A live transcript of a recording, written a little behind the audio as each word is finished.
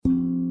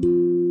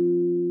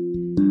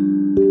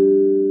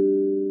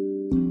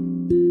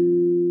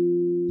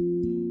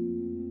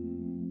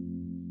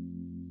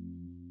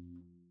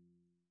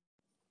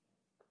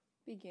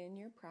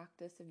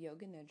practice of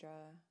Yoga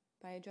Nidra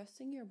by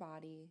adjusting your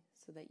body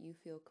so that you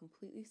feel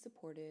completely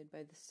supported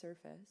by the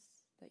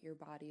surface that your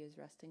body is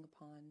resting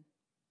upon.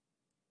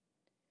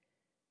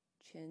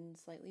 Chin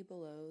slightly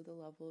below the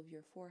level of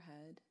your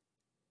forehead,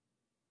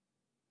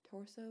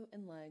 torso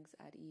and legs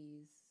at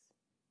ease,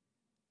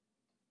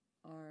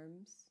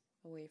 arms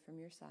away from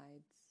your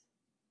sides,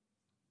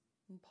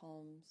 and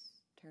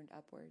palms turned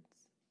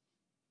upwards.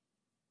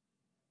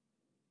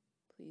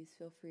 Please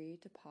feel free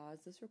to pause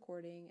this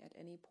recording at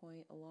any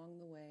point along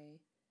the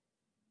way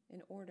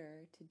in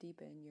order to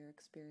deepen your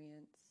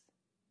experience.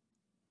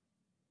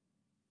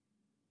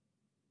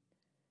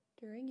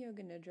 During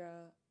Yoga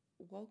Nidra,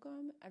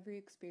 welcome every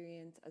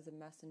experience as a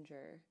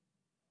messenger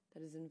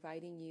that is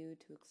inviting you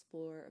to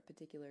explore a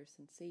particular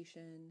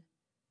sensation,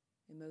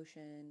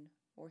 emotion,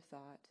 or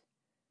thought,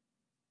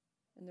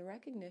 and the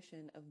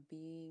recognition of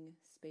being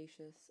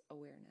spacious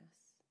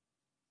awareness,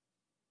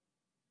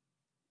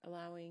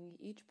 allowing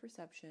each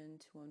perception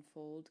to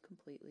unfold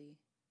completely,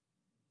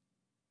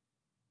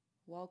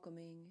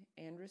 welcoming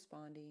and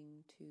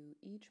responding to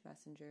each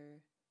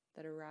messenger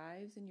that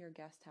arrives in your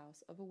guest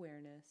house of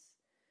awareness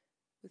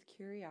with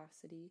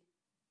curiosity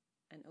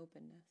and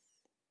openness.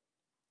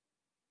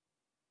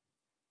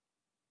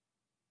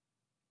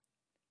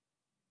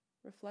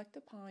 Reflect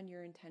upon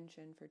your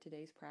intention for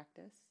today's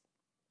practice,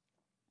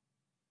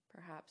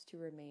 perhaps to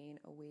remain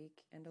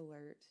awake and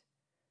alert,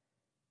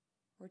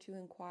 or to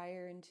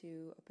inquire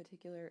into a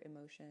particular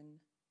emotion,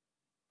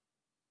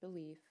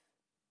 belief,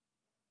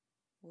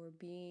 or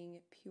being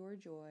pure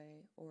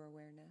joy or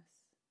awareness.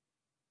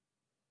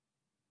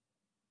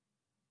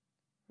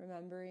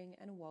 Remembering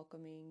and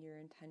welcoming your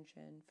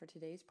intention for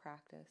today's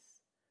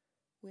practice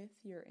with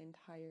your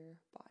entire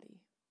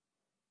body.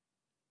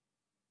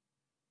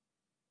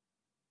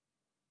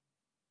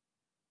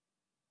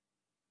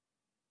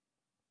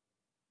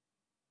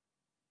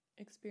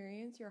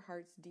 Experience your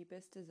heart's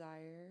deepest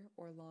desire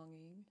or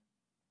longing,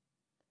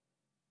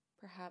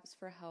 perhaps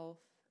for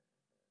health,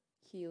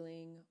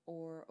 healing,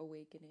 or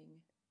awakening.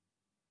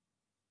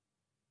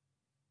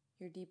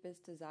 Your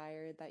deepest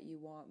desire that you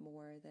want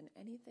more than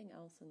anything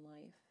else in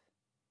life.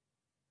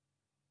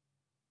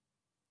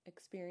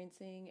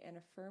 Experiencing and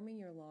affirming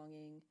your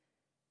longing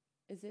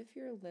as if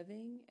you're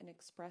living and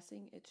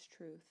expressing its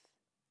truth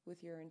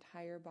with your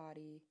entire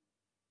body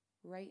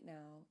right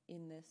now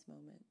in this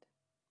moment.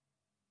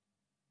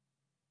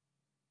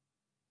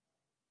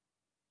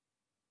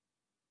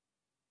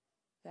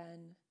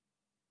 Then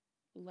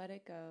let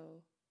it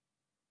go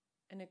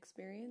and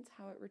experience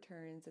how it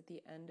returns at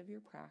the end of your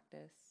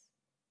practice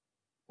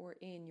or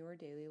in your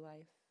daily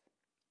life.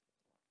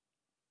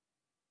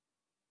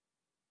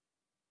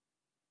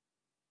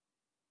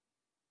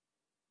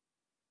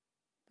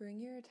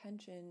 Bring your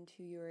attention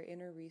to your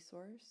inner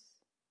resource,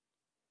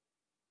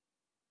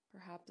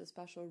 perhaps a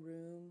special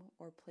room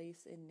or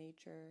place in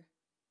nature,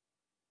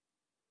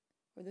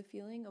 or the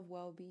feeling of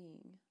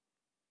well-being.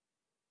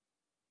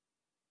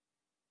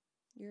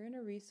 Your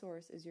inner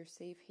resource is your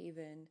safe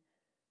haven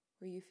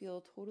where you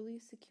feel totally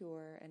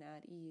secure and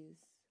at ease.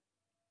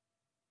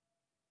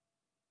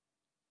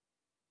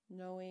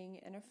 Knowing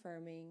and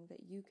affirming that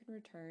you can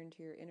return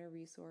to your inner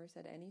resource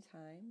at any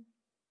time,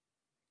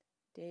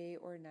 day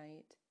or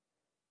night,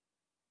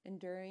 and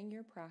during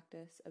your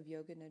practice of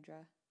Yoga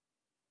Nidra,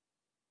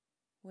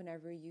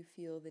 whenever you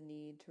feel the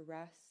need to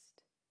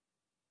rest,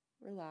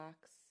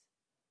 relax,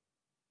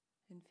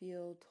 and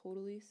feel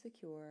totally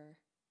secure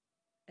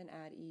and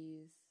at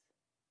ease.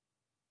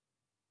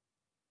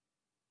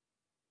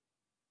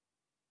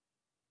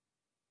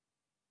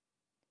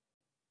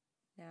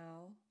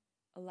 Now,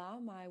 allow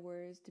my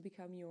words to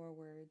become your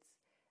words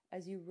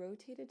as you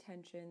rotate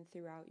attention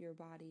throughout your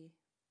body.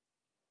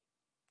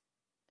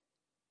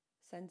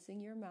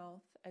 Sensing your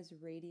mouth as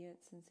radiant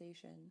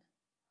sensation.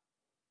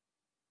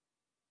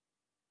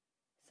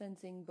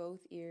 Sensing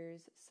both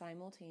ears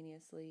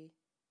simultaneously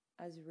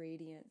as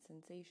radiant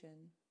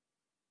sensation.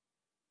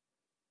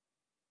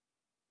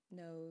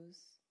 Nose,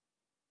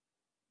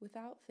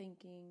 without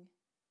thinking,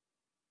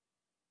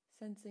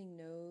 sensing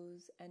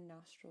nose and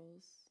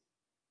nostrils.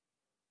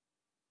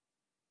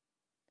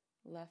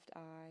 Left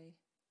eye,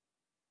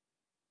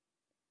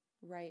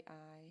 right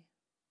eye,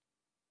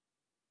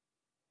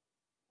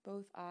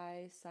 both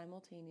eyes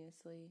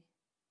simultaneously,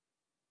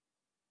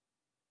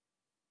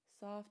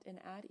 soft and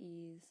at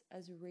ease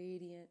as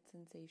radiant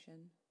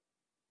sensation.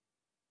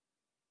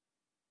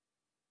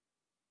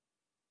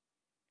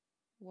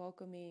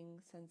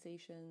 Welcoming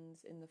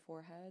sensations in the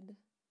forehead,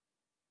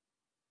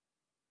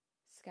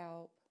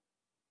 scalp,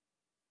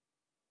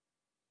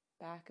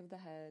 back of the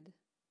head,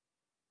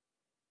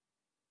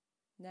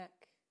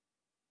 neck,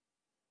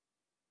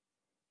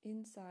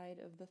 inside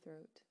of the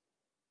throat.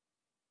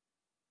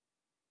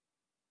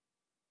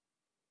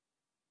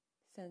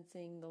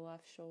 Sensing the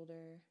left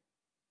shoulder,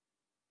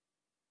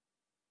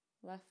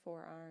 left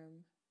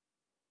forearm,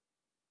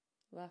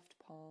 left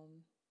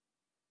palm,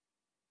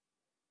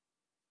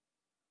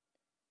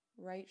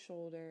 right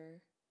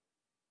shoulder,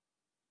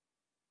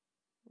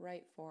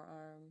 right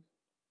forearm,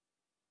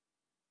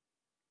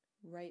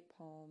 right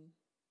palm,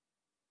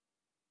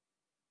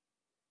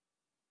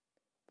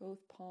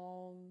 both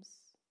palms,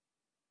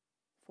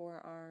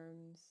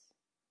 forearms,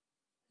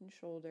 and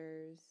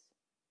shoulders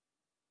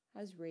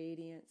as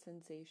radiant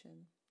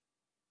sensation.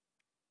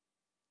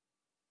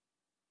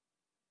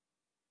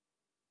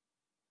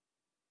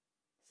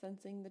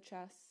 Sensing the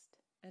chest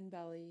and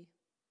belly,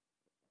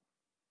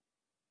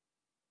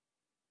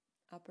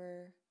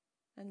 upper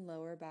and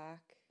lower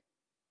back,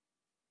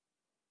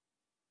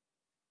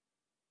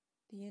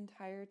 the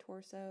entire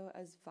torso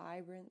as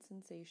vibrant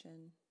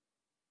sensation,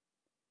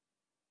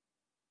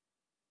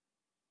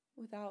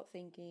 without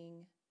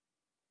thinking,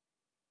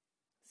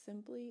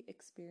 simply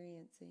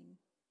experiencing.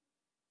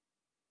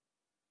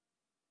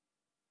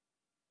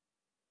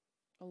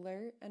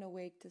 Alert and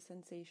awake to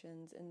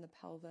sensations in the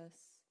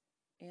pelvis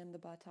and the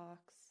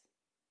buttocks,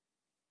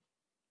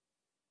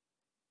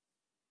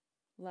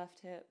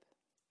 left hip,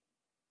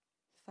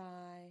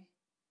 thigh,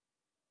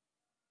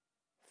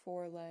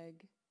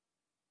 foreleg,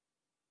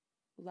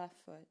 left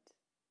foot,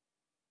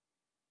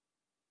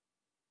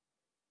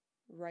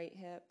 right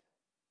hip,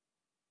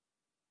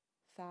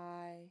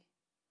 thigh,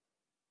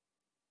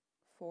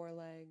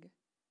 foreleg,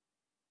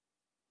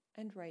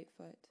 and right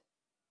foot.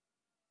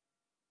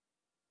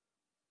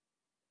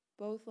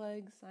 Both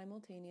legs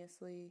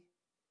simultaneously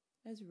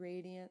as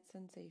radiant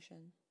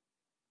sensation.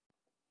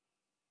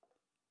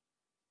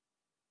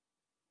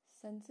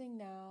 Sensing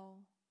now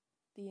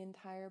the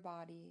entire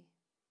body,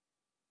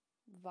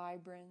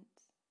 vibrant,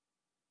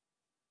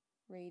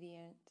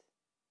 radiant,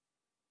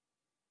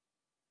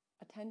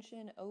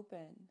 attention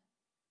open,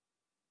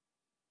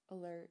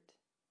 alert,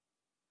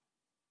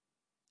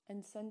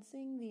 and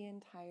sensing the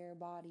entire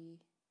body,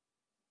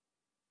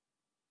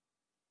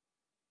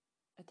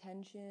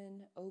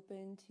 attention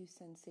open to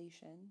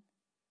sensation,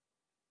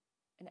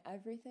 and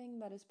everything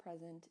that is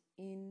present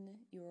in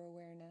your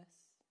awareness.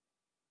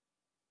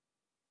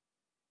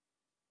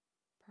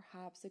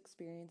 Perhaps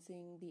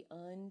experiencing the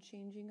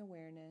unchanging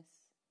awareness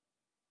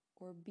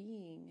or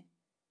being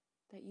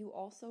that you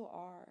also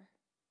are,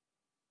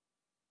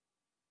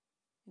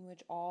 in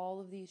which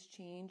all of these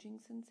changing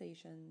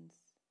sensations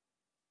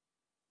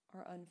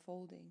are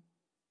unfolding.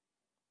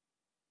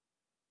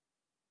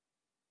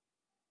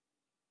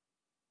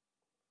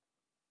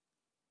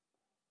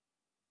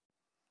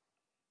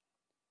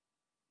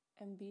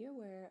 And be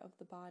aware of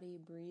the body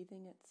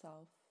breathing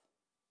itself,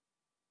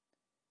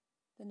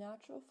 the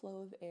natural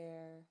flow of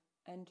air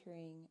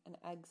entering and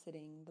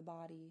exiting the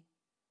body,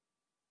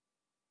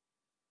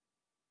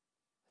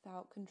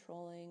 without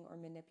controlling or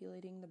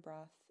manipulating the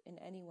breath in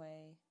any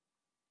way.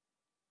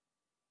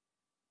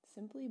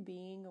 Simply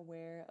being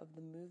aware of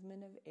the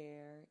movement of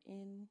air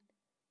in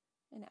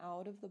and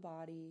out of the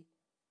body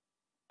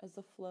as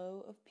a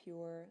flow of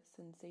pure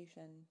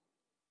sensation.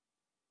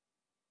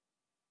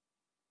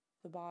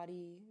 The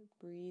body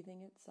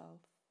breathing itself.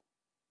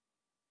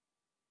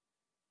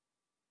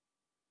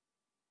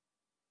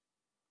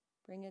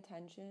 Bring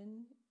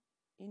attention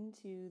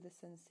into the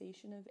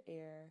sensation of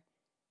air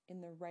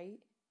in the right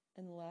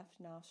and left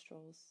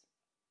nostrils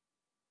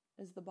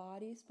as the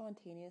body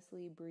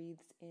spontaneously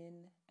breathes in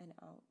and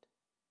out.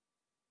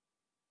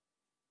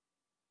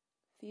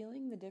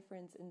 Feeling the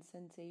difference in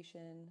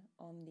sensation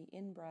on the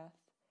in-breath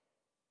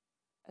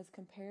as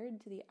compared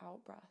to the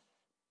out-breath.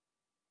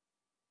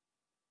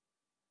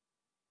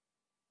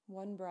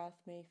 One breath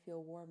may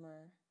feel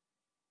warmer,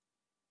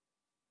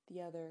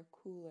 the other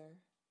cooler.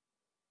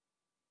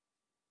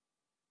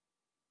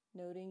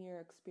 Noting your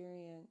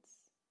experience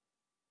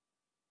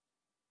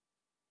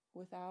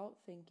without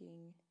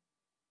thinking,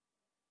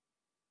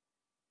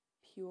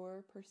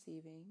 pure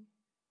perceiving,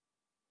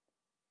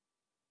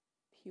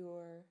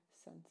 pure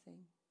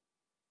sensing.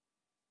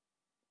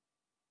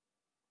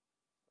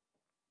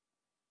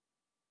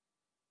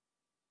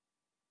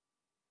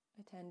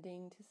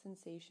 Attending to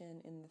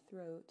sensation in the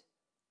throat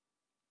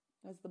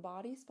as the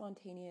body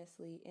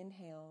spontaneously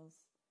inhales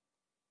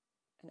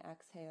and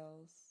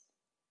exhales.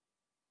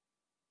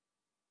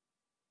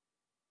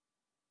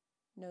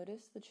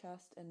 Notice the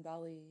chest and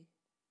belly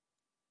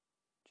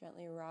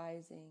gently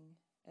rising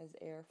as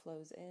air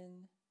flows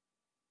in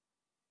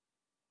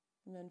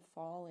and then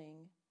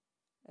falling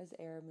as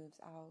air moves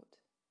out.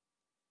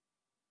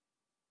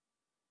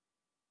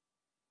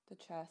 The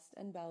chest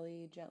and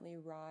belly gently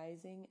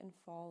rising and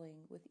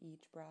falling with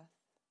each breath.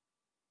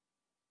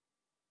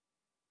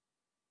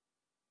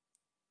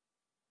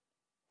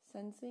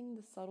 Sensing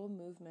the subtle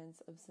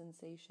movements of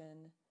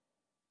sensation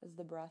as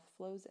the breath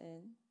flows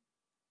in,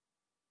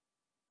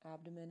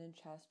 abdomen and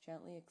chest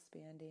gently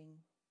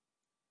expanding,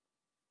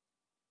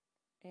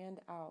 and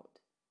out,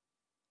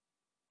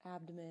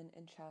 abdomen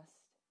and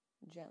chest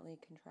gently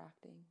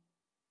contracting.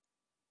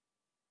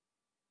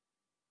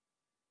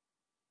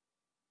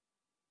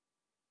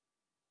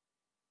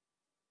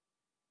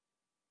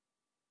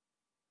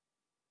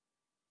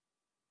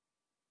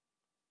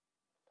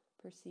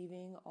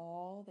 Perceiving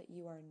all that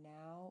you are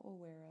now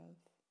aware of.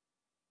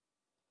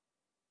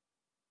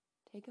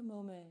 Take a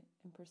moment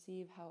and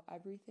perceive how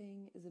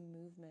everything is a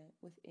movement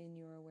within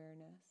your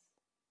awareness.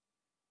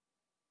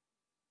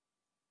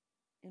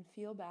 And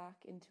feel back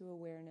into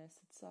awareness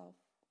itself.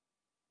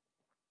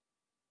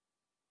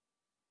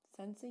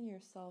 sensing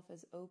yourself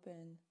as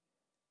open,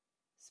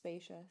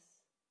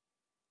 spacious,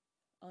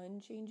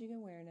 unchanging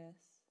awareness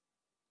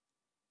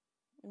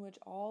in which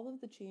all of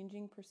the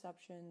changing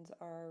perceptions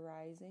are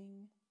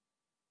arising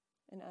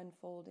and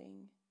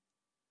unfolding.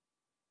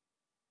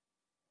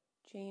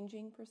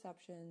 Changing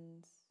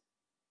perceptions,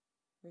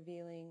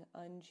 revealing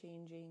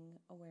unchanging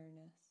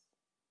awareness.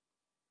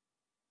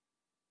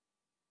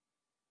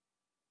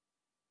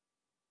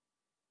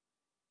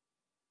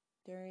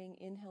 During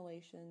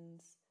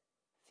inhalations,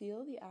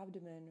 feel the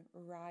abdomen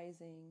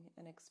rising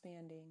and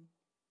expanding.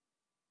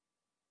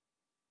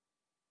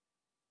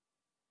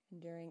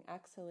 And during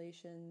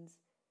exhalations,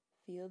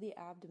 feel the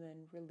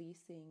abdomen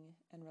releasing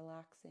and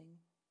relaxing.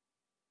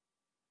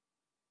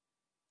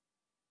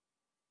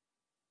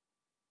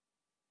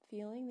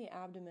 Feeling the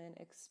abdomen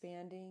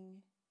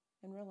expanding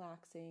and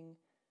relaxing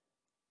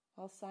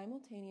while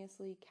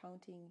simultaneously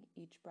counting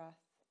each breath.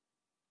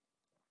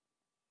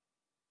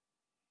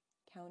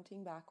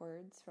 Counting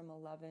backwards from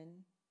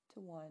 11 to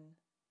 1,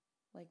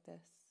 like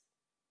this.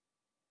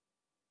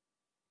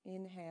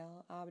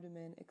 Inhale,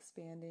 abdomen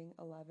expanding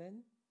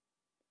 11.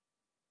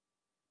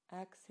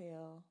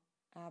 Exhale,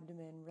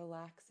 abdomen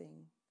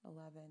relaxing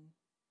 11.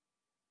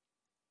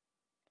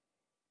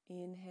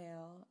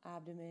 Inhale,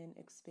 abdomen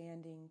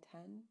expanding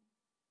 10.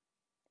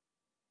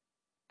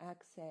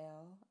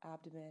 Exhale,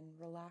 abdomen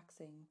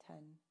relaxing 10,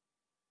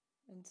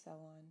 and so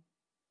on.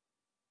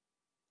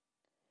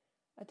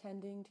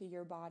 Attending to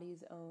your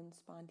body's own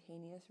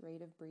spontaneous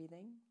rate of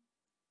breathing,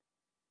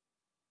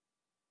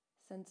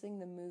 sensing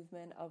the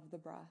movement of the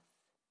breath,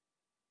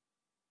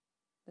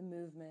 the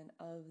movement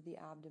of the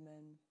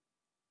abdomen.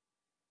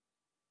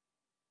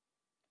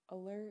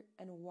 Alert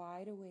and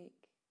wide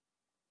awake,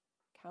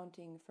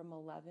 counting from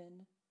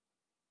 11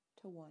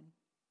 to 1.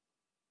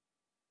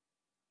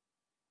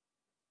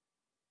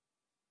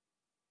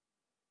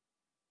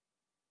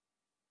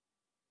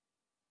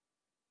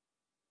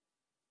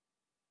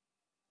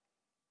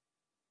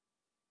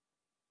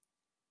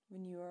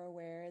 When you are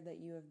aware that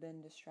you have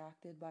been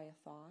distracted by a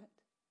thought,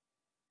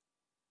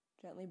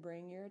 gently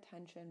bring your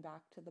attention back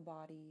to the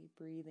body,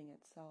 breathing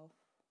itself.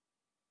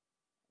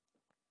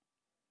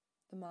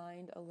 The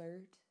mind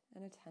alert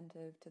and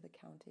attentive to the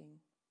counting,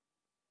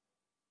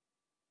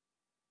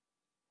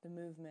 the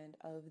movement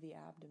of the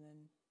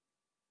abdomen.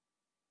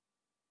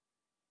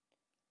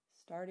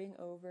 Starting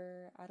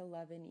over at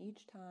 11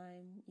 each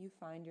time you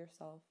find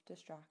yourself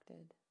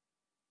distracted.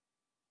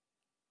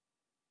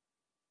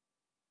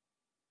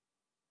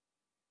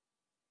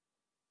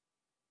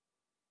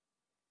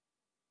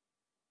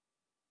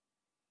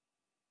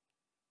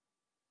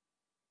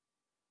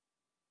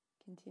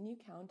 Continue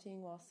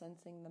counting while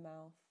sensing the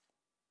mouth,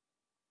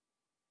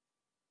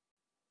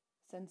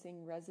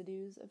 sensing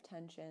residues of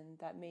tension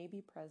that may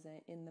be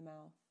present in the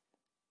mouth,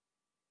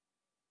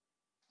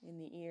 in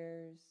the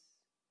ears,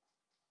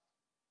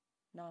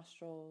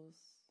 nostrils,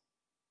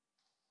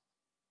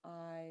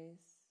 eyes,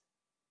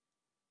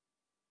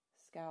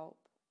 scalp,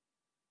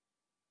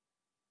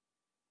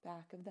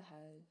 back of the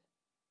head,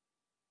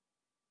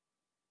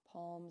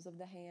 palms of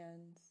the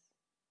hands,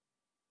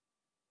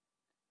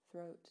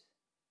 throat,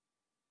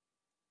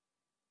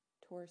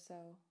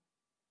 torso,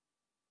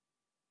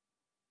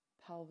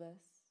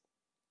 pelvis,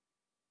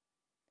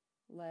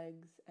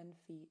 legs and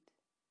feet.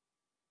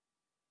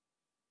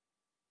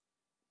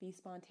 Be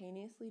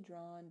spontaneously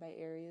drawn by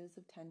areas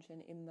of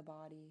tension in the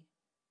body,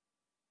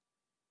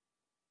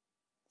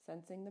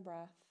 sensing the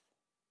breath,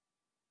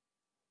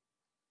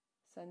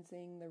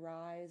 sensing the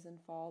rise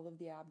and fall of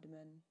the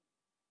abdomen,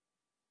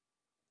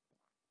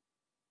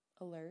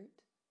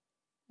 alert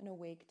and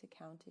awake to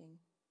counting.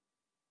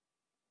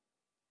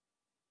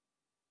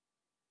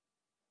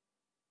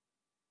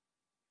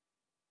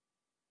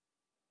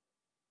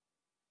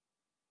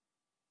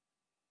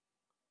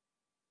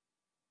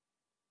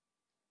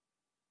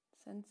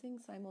 Sensing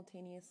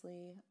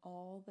simultaneously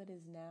all that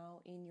is now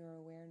in your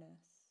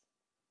awareness.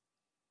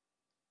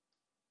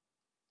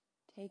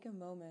 Take a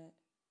moment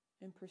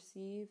and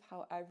perceive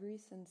how every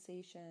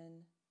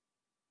sensation,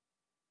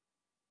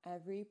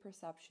 every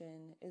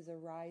perception is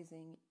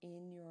arising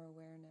in your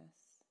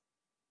awareness.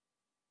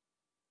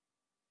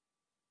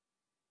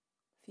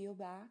 Feel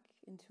back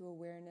into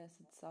awareness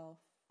itself,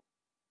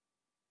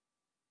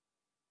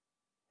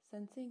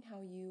 sensing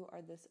how you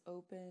are this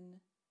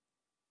open,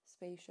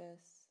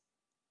 spacious,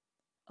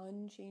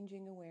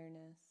 unchanging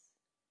awareness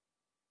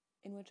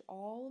in which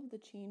all of the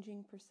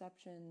changing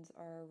perceptions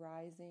are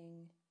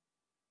arising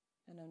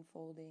and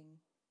unfolding.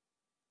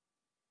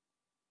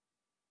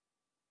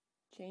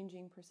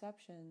 Changing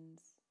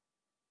perceptions,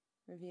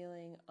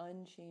 revealing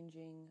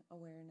unchanging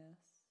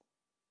awareness.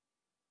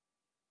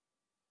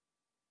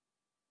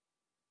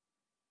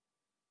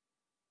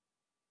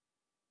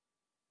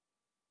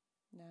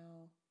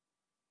 Now,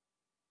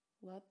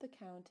 let the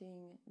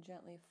counting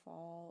gently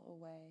fall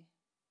away,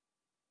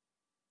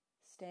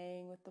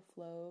 staying with the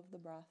flow of the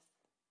breath,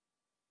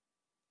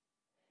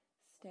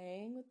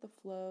 staying with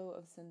the flow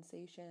of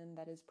sensation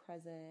that is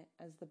present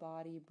as the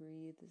body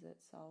breathes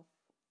itself.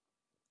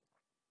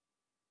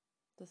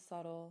 The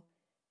subtle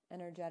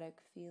energetic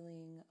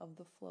feeling of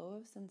the flow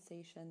of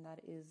sensation that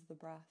is the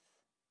breath.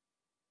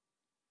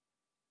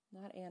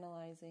 Not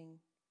analyzing,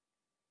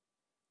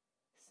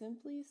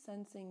 simply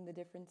sensing the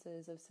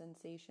differences of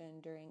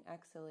sensation during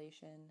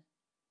exhalation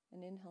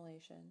and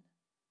inhalation.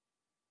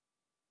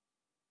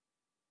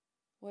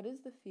 What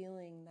is the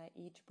feeling that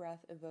each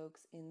breath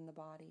evokes in the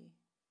body?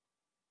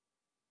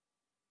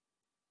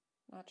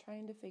 Not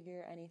trying to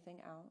figure anything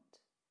out,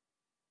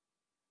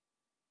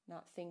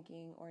 not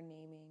thinking or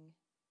naming,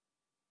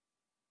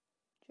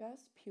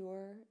 just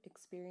pure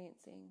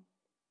experiencing.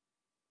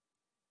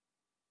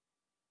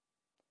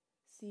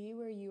 See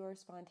where you are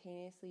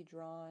spontaneously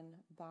drawn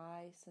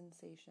by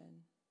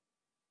sensation.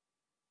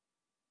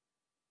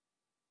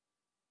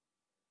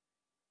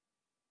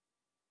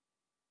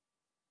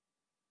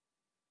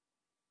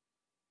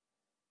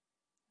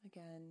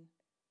 Again,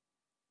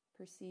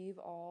 perceive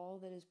all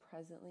that is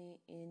presently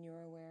in your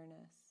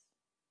awareness.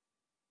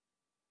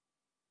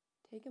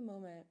 Take a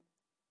moment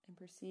and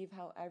perceive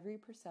how every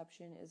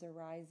perception is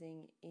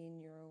arising in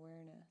your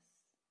awareness.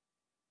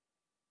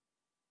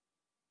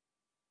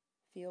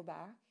 Feel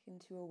back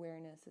into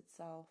awareness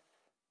itself,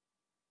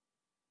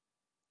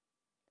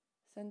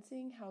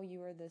 sensing how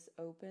you are this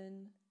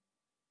open,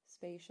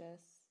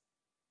 spacious,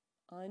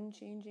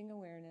 unchanging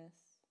awareness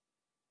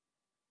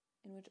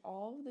in which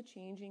all of the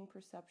changing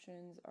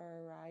perceptions are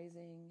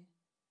arising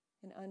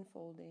and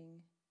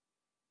unfolding.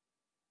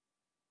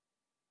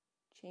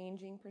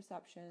 Changing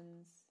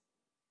perceptions,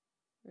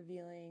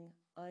 revealing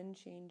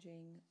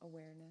unchanging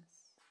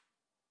awareness.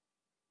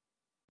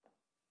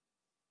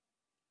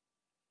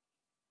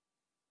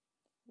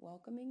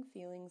 Welcoming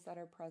feelings that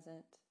are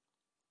present,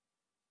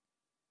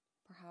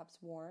 perhaps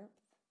warmth,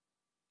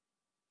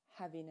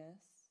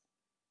 heaviness,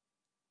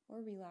 or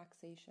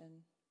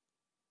relaxation.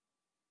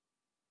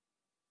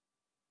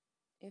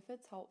 If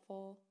it's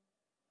helpful,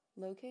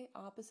 locate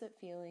opposite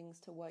feelings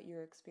to what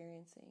you're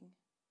experiencing.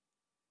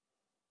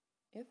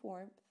 If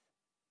warmth,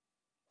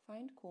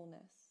 find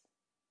coolness.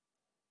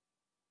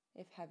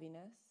 If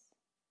heaviness,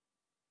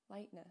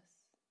 lightness.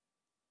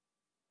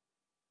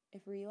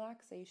 If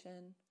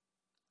relaxation,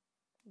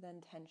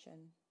 then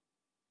tension.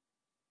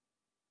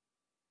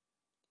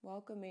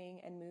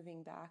 Welcoming and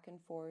moving back and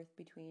forth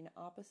between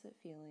opposite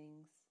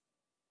feelings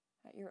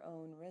at your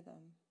own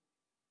rhythm.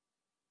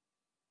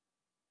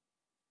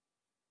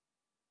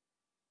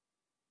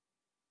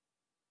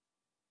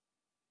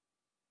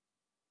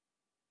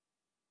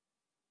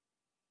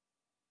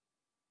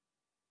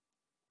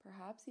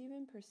 Perhaps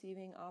even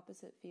perceiving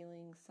opposite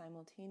feelings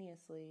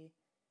simultaneously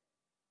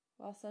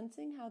while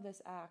sensing how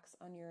this acts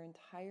on your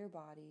entire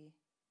body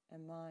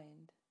and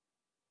mind.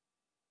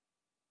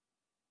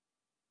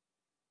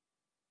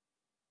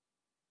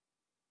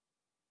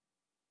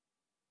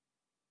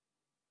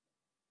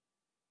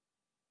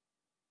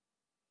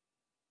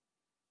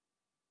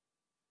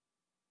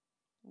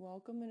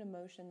 Welcome an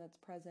emotion that's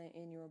present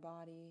in your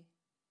body,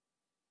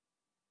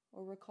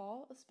 or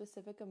recall a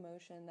specific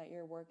emotion that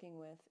you're working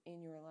with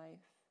in your life.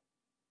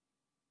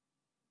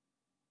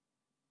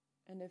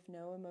 And if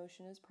no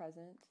emotion is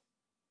present,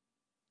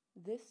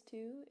 this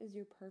too is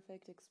your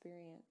perfect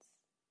experience.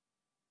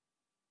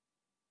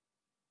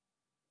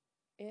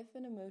 If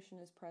an emotion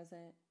is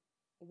present,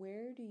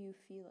 where do you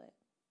feel it?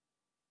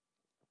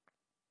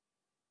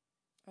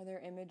 Are there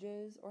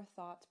images or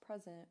thoughts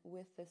present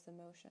with this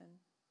emotion?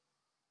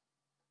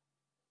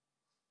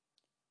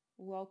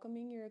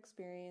 Welcoming your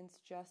experience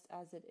just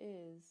as it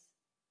is,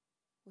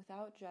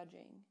 without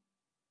judging.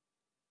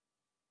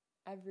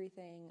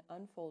 Everything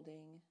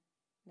unfolding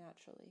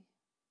naturally.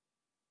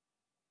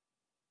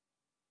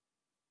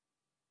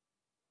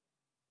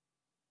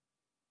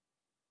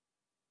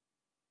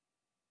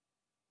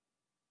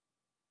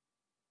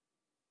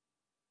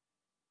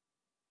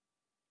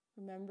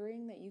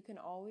 Remembering that you can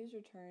always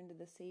return to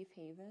the safe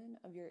haven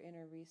of your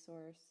inner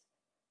resource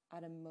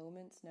at a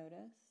moment's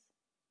notice,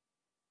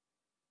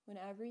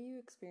 whenever you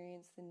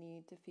experience the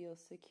need to feel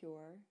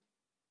secure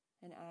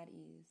and at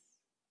ease.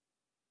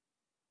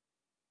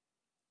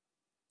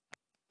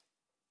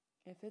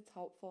 If it's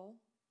helpful,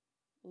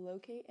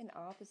 locate an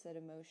opposite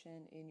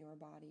emotion in your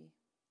body.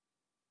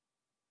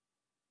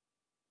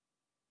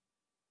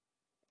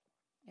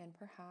 And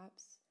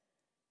perhaps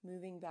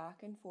moving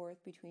back and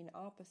forth between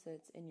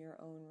opposites in your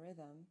own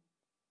rhythm,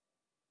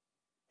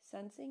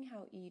 sensing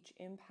how each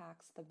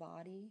impacts the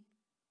body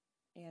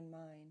and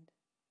mind.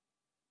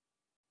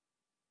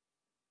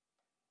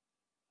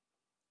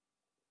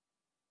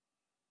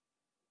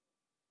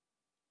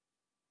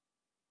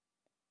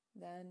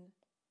 Then,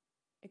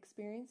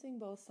 experiencing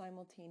both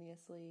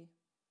simultaneously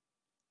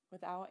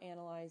without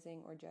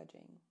analyzing or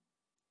judging.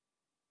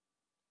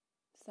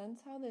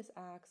 Sense how this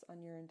acts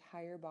on your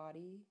entire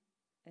body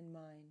and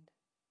mind.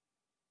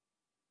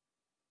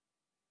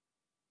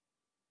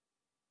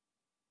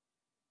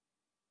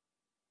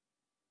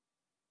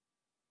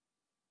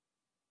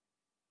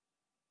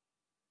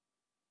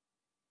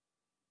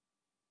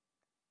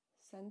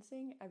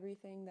 Sensing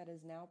everything that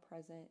is now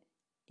present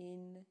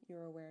in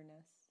your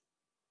awareness.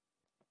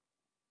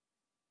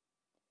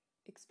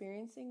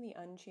 experiencing the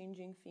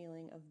unchanging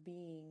feeling of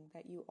being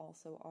that you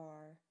also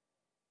are,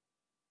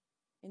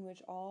 in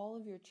which all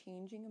of your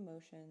changing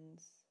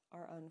emotions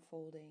are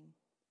unfolding.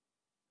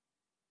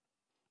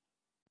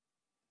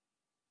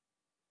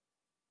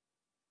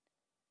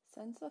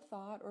 Sense a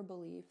thought or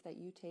belief that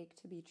you take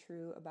to be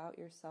true about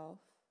yourself.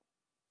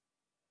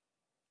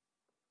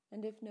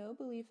 And if no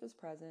belief is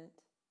present,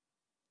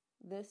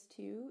 this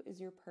too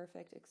is your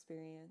perfect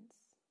experience.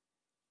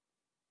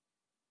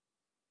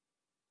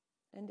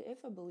 And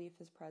if a belief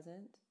is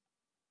present,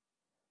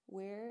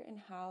 where and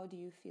how do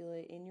you feel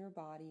it in your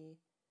body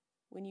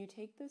when you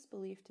take this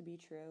belief to be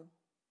true?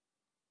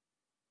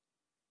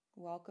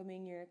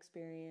 Welcoming your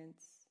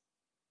experience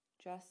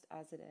just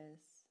as it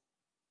is.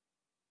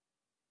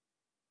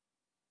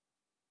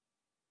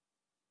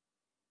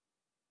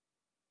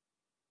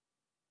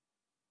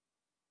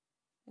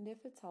 And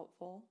if it's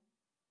helpful,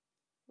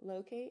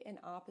 locate an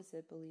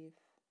opposite belief.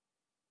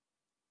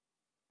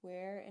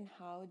 Where and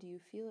how do you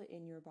feel it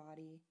in your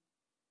body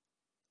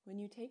when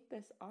you take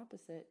this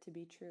opposite to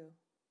be true?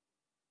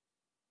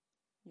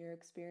 Your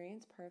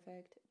experience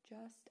perfect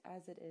just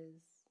as it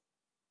is.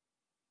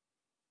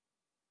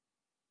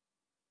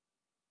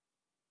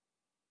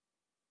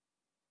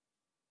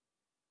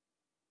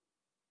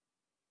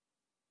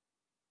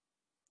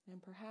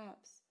 And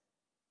perhaps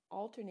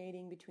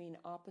alternating between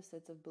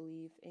opposites of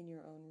belief in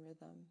your own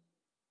rhythm.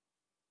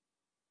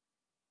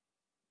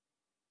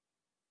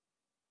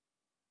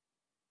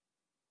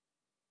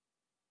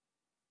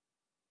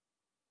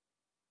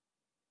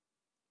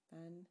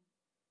 Then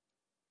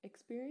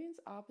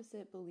experience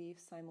opposite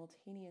beliefs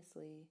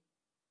simultaneously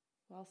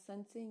while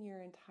sensing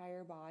your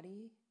entire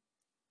body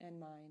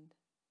and mind.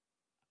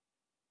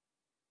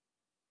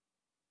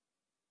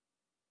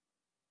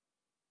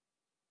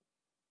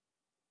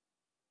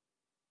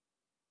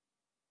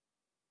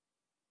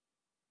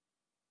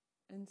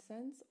 And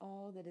sense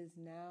all that is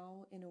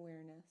now in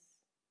awareness,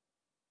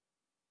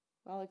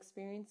 while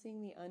experiencing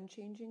the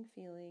unchanging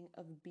feeling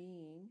of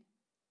being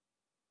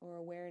or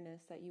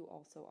awareness that you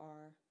also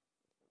are,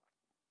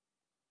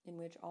 in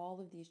which all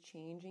of these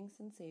changing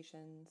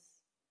sensations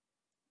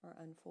are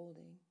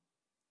unfolding.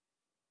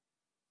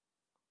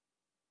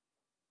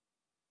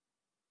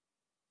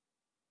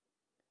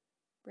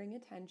 Bring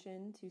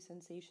attention to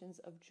sensations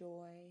of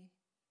joy,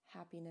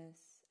 happiness,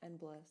 and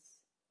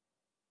bliss.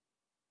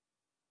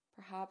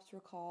 Perhaps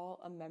recall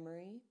a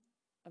memory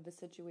of a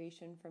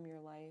situation from your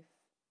life,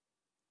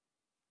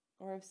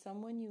 or of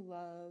someone you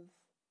love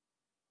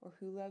or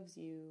who loves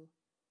you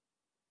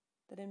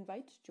that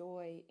invites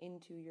joy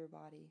into your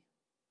body.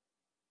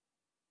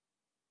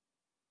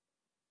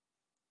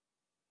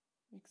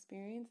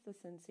 Experience the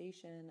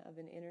sensation of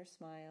an inner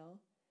smile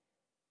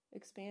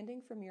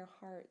expanding from your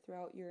heart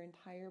throughout your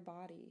entire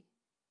body.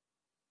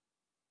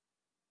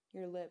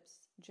 Your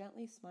lips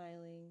gently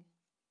smiling,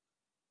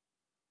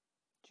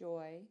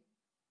 joy,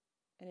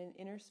 and an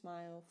inner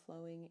smile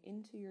flowing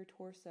into your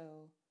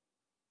torso,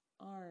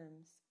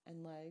 arms,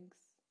 and legs.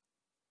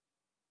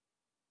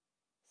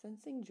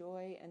 Sensing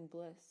joy and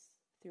bliss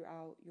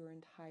throughout your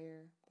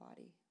entire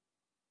body.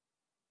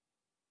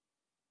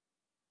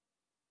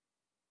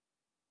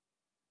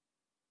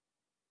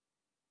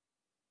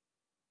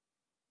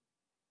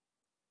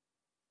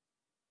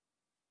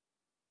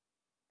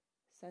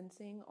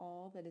 Sensing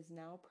all that is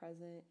now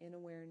present in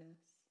awareness.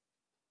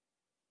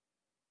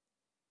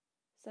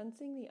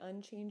 Sensing the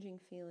unchanging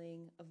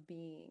feeling of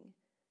being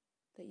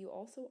that you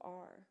also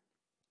are,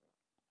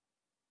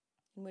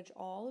 in which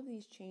all of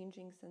these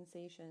changing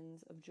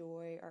sensations of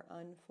joy are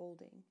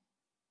unfolding.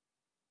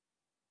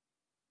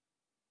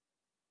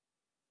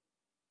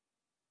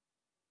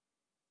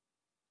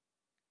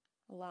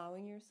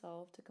 Allowing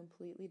yourself to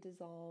completely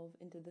dissolve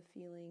into the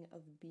feeling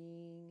of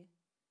being,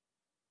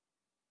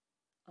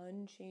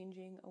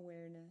 unchanging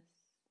awareness,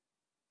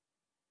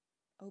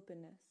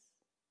 openness,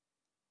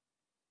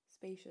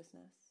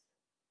 spaciousness,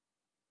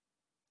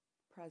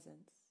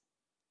 presence.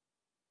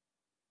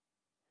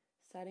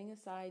 Setting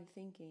aside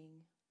thinking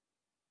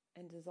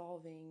and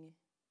dissolving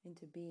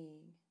into being.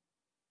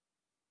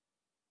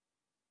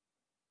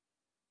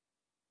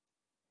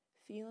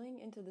 Feeling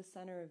into the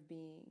center of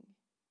being.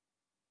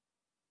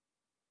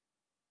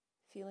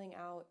 Feeling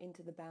out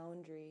into the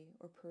boundary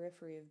or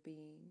periphery of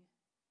being.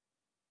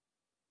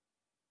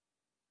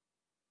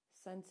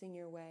 Sensing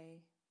your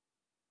way.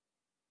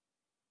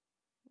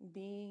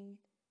 Being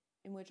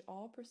in which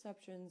all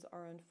perceptions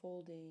are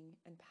unfolding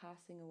and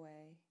passing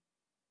away.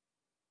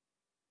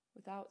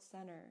 Without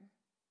center.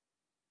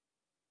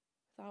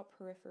 Without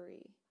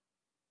periphery.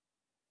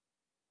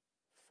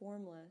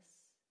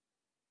 Formless,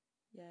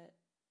 yet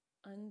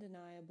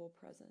undeniable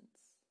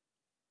presence.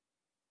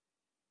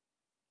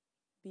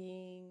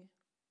 Being,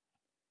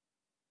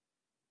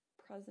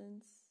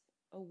 presence,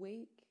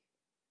 awake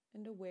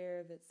and aware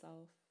of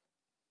itself,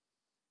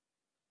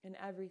 in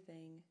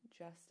everything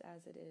just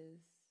as it is.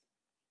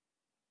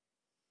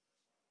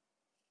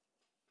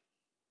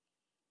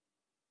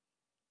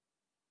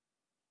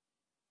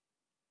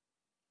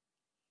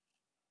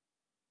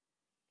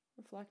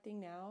 Reflecting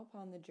now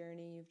upon the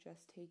journey you've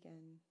just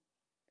taken,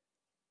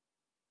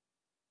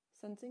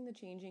 sensing the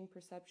changing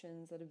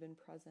perceptions that have been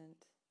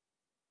present,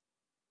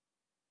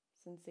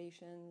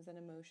 sensations and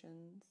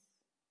emotions,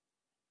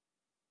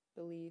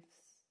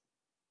 beliefs,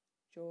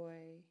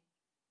 joy,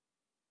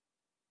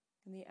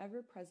 and the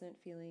ever-present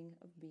feeling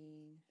of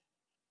being.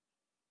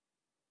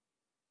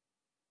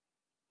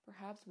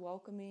 Perhaps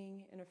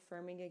welcoming and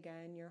affirming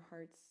again your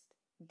heart's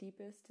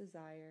deepest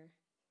desire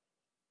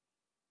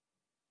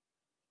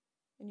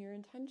and your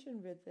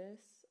intention with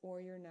this or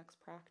your next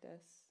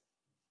practice.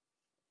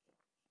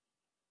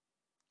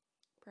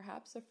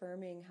 Perhaps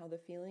affirming how the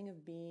feeling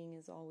of being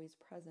is always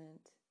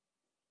present,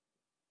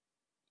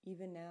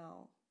 even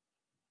now.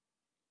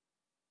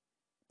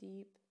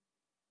 Deep,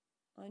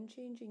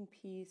 unchanging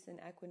peace and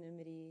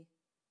equanimity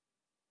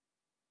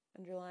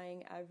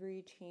underlying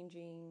every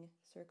changing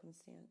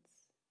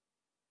circumstance.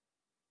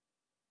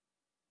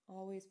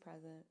 Always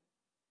present,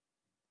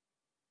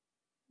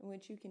 in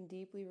which you can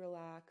deeply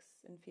relax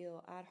and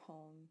feel at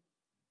home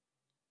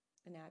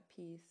and at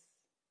peace.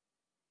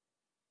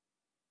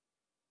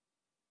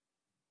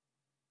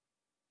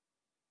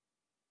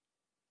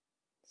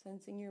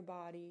 Sensing your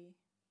body,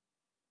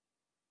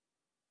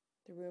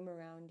 the room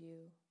around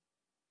you.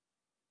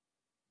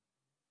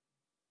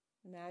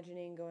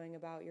 Imagining going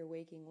about your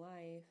waking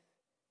life,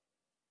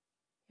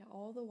 yet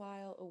all the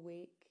while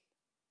awake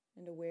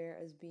and aware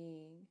as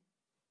being,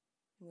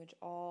 in which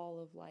all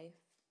of life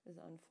is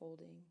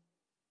unfolding.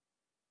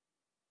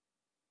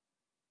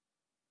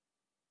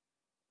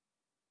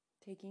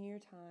 Taking your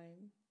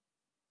time,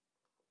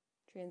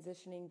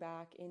 transitioning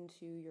back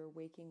into your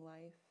waking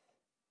life.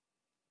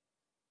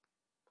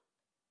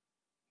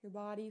 Your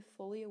body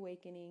fully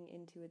awakening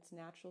into its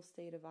natural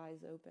state of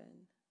eyes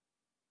open.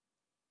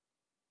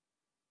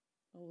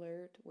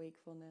 Alert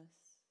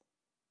wakefulness.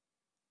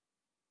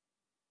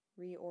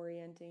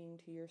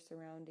 Reorienting to your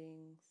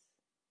surroundings,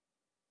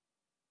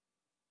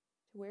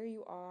 to where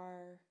you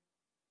are,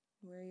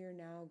 where you're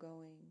now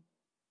going.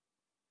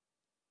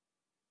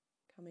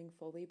 Coming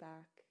fully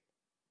back.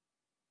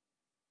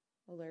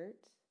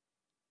 Alert,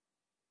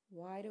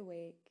 wide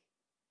awake,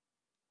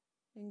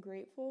 and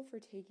grateful for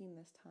taking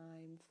this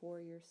time for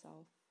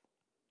yourself.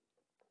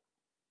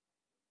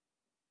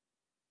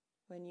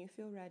 When you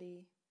feel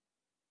ready,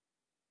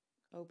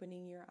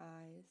 opening your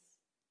eyes.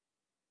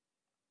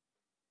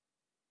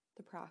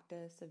 The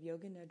practice of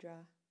Yoga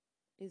Nidra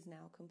is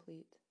now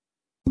complete.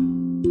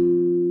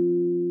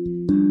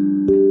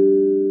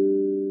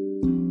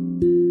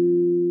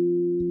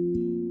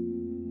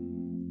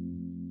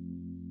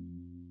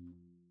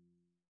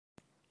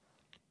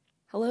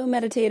 Hello,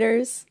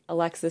 meditators.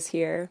 Alexis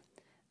here.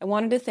 I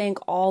wanted to thank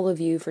all of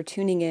you for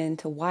tuning in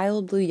to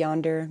Wild Blue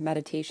Yonder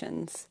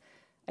Meditations.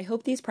 I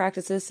hope these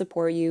practices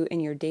support you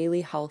in your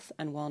daily health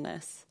and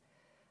wellness.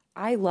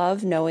 I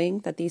love knowing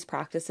that these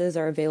practices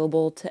are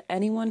available to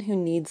anyone who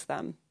needs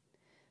them.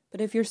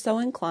 But if you're so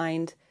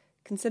inclined,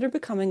 consider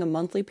becoming a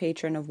monthly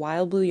patron of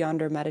Wild Blue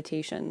Yonder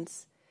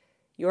Meditations.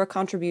 Your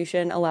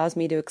contribution allows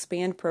me to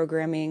expand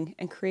programming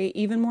and create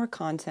even more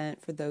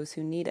content for those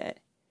who need it.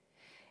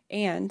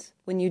 And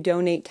when you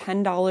donate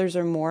 $10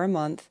 or more a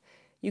month,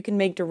 you can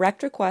make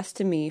direct requests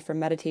to me for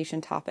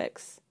meditation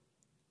topics.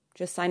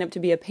 Just sign up to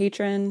be a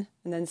patron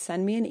and then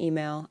send me an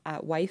email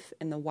at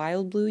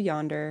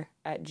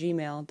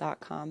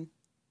wifeinthewildblueyonder@gmail.com.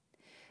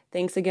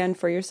 Thanks again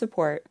for your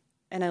support,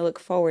 and I look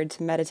forward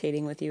to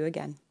meditating with you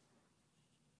again.